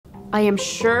I am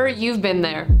sure you've been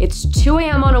there. It's 2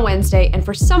 a.m. on a Wednesday, and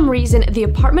for some reason, the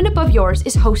apartment above yours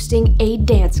is hosting a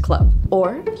dance club.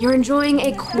 Or you're enjoying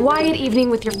a quiet evening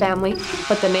with your family,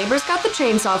 but the neighbors got the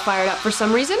chainsaw fired up for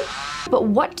some reason. But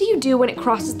what do you do when it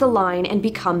crosses the line and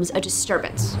becomes a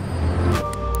disturbance?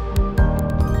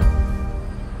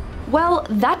 Well,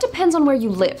 that depends on where you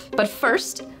live. But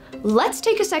first, let's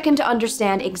take a second to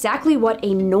understand exactly what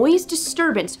a noise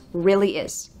disturbance really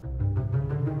is.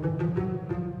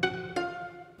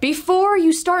 Before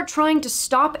you start trying to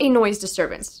stop a noise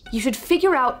disturbance, you should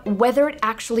figure out whether it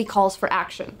actually calls for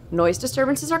action. Noise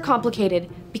disturbances are complicated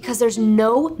because there's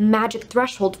no magic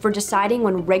threshold for deciding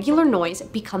when regular noise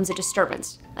becomes a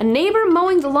disturbance. A neighbor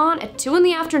mowing the lawn at 2 in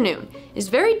the afternoon is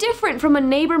very different from a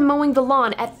neighbor mowing the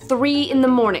lawn at 3 in the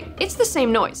morning. It's the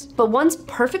same noise, but one's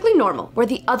perfectly normal, where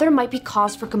the other might be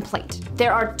cause for complaint.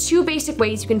 There are 2 basic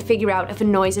ways you can figure out if a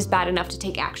noise is bad enough to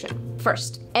take action.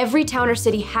 First, every town or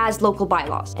city has local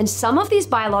bylaws, and some of these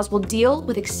bylaws will deal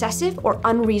with excessive or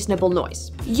unreasonable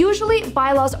noise. Usually,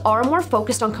 bylaws are more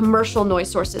focused on commercial noise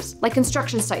sources, like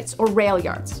construction sites or rail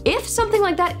yards. If something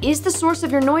like that is the source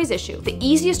of your noise issue, the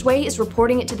easiest way is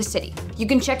reporting it to the city. You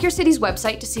can check your city's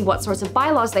website to see what sorts of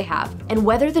bylaws they have, and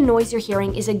whether the noise you're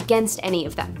hearing is against any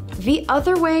of them. The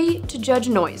other way to judge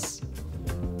noise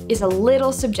is a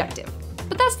little subjective,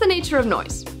 but that's the nature of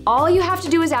noise. All you have to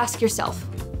do is ask yourself,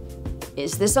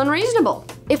 is this unreasonable?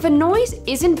 If a noise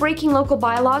isn't breaking local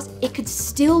bylaws, it could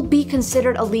still be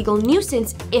considered a legal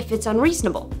nuisance if it's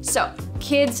unreasonable. So,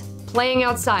 kids playing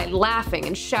outside, laughing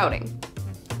and shouting.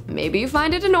 Maybe you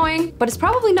find it annoying, but it's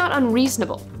probably not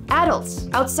unreasonable. Adults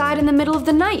outside in the middle of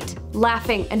the night,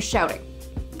 laughing and shouting.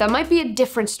 That might be a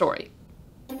different story.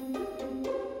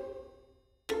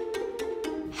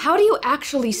 How do you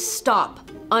actually stop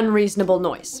unreasonable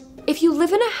noise? If you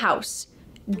live in a house,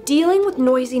 dealing with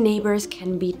noisy neighbors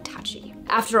can be touchy.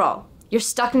 After all, you're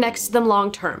stuck next to them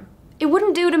long term. It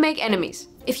wouldn't do to make enemies.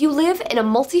 If you live in a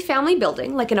multi-family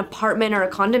building, like an apartment or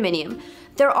a condominium,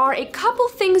 there are a couple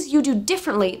things you do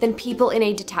differently than people in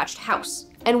a detached house,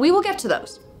 and we will get to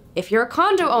those. If you're a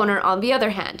condo owner, on the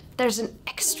other hand, there's an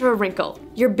extra wrinkle.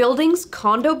 Your building's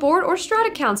condo board or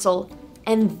strata council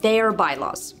and their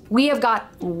bylaws. We have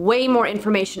got way more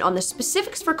information on the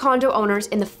specifics for condo owners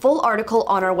in the full article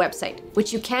on our website,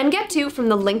 which you can get to from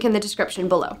the link in the description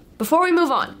below. Before we move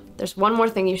on, there's one more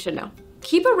thing you should know.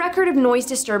 Keep a record of noise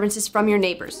disturbances from your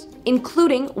neighbors,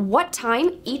 including what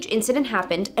time each incident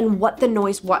happened and what the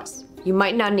noise was. You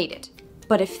might not need it,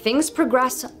 but if things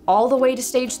progress all the way to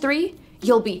stage 3,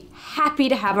 you'll be happy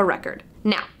to have a record.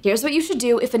 Now, here's what you should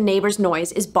do if a neighbor's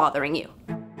noise is bothering you.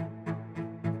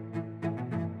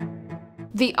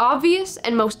 The obvious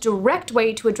and most direct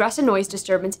way to address a noise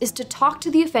disturbance is to talk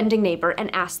to the offending neighbor and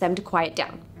ask them to quiet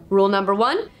down. Rule number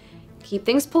 1, keep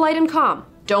things polite and calm.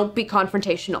 Don't be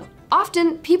confrontational.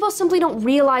 Often, people simply don't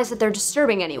realize that they're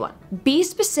disturbing anyone. Be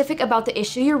specific about the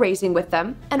issue you're raising with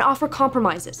them and offer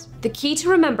compromises. The key to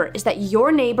remember is that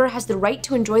your neighbor has the right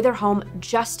to enjoy their home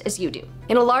just as you do.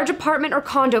 In a large apartment or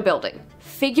condo building,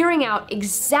 figuring out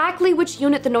exactly which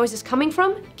unit the noise is coming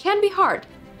from can be hard.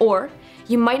 Or,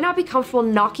 you might not be comfortable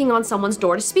knocking on someone's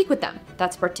door to speak with them.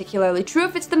 That's particularly true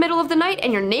if it's the middle of the night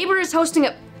and your neighbor is hosting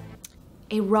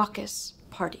a raucous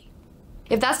party.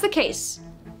 If that's the case,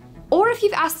 or if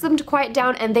you've asked them to quiet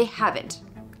down and they haven't,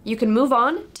 you can move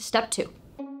on to step 2.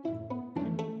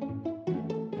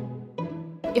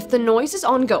 If the noise is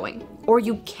ongoing, or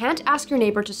you can't ask your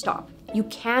neighbor to stop, you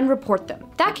can report them.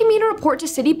 That can mean a report to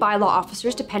city bylaw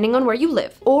officers depending on where you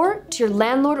live, or to your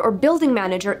landlord or building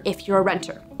manager if you're a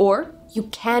renter. Or you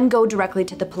can go directly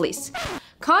to the police.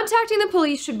 Contacting the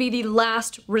police should be the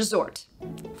last resort.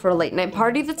 For a late night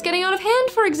party that's getting out of hand,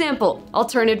 for example.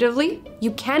 Alternatively,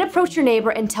 you can approach your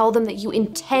neighbor and tell them that you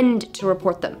intend to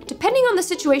report them. Depending on the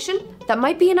situation, that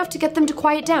might be enough to get them to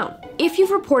quiet down. If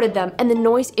you've reported them and the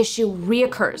noise issue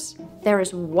reoccurs, there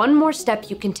is one more step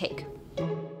you can take.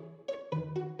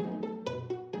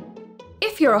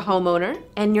 If you're a homeowner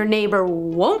and your neighbor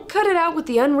won't cut it out with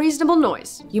the unreasonable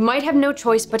noise, you might have no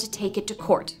choice but to take it to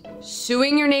court.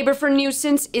 Suing your neighbor for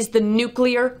nuisance is the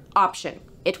nuclear option.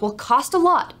 It will cost a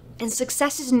lot, and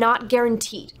success is not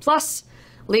guaranteed. Plus,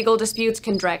 legal disputes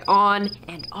can drag on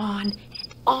and on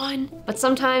and on, but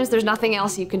sometimes there's nothing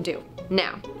else you can do.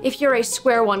 Now, if you're a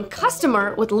Square One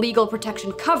customer with legal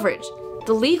protection coverage,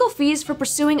 the legal fees for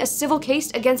pursuing a civil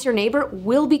case against your neighbor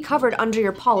will be covered under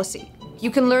your policy. You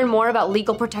can learn more about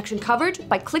legal protection coverage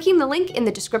by clicking the link in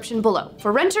the description below.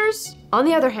 For renters, on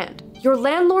the other hand, your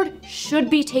landlord should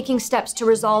be taking steps to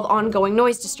resolve ongoing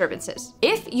noise disturbances.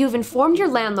 If you've informed your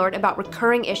landlord about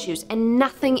recurring issues and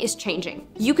nothing is changing,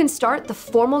 you can start the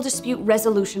formal dispute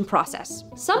resolution process.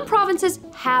 Some provinces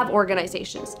have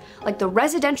organizations, like the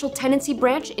Residential Tenancy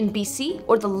Branch in BC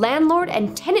or the Landlord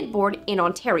and Tenant Board in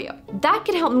Ontario, that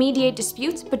can help mediate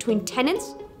disputes between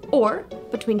tenants or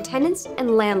between tenants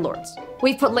and landlords.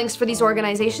 We've put links for these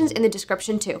organizations in the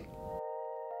description too.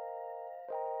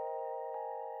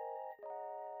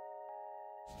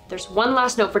 There's one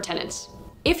last note for tenants.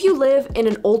 If you live in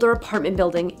an older apartment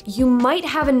building, you might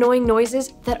have annoying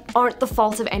noises that aren't the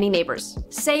fault of any neighbors.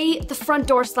 Say the front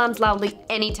door slams loudly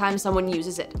anytime someone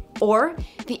uses it, or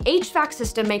the HVAC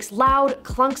system makes loud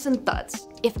clunks and thuds.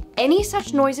 If any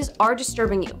such noises are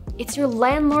disturbing you, it's your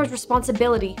landlord's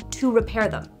responsibility to repair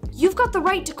them. You've got the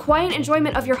right to quiet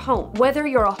enjoyment of your home, whether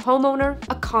you're a homeowner,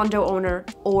 a condo owner,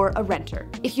 or a renter.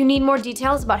 If you need more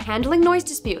details about handling noise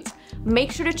disputes,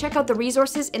 make sure to check out the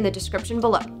resources in the description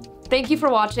below. Thank you for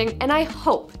watching, and I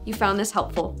hope you found this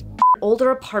helpful.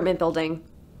 Older apartment building.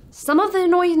 Some of the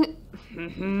annoying...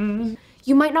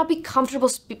 you might not be comfortable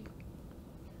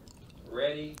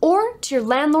Ready? Or to your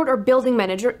landlord or building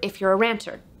manager if you're a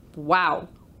ranter. Wow.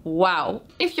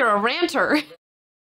 If you're a ranter.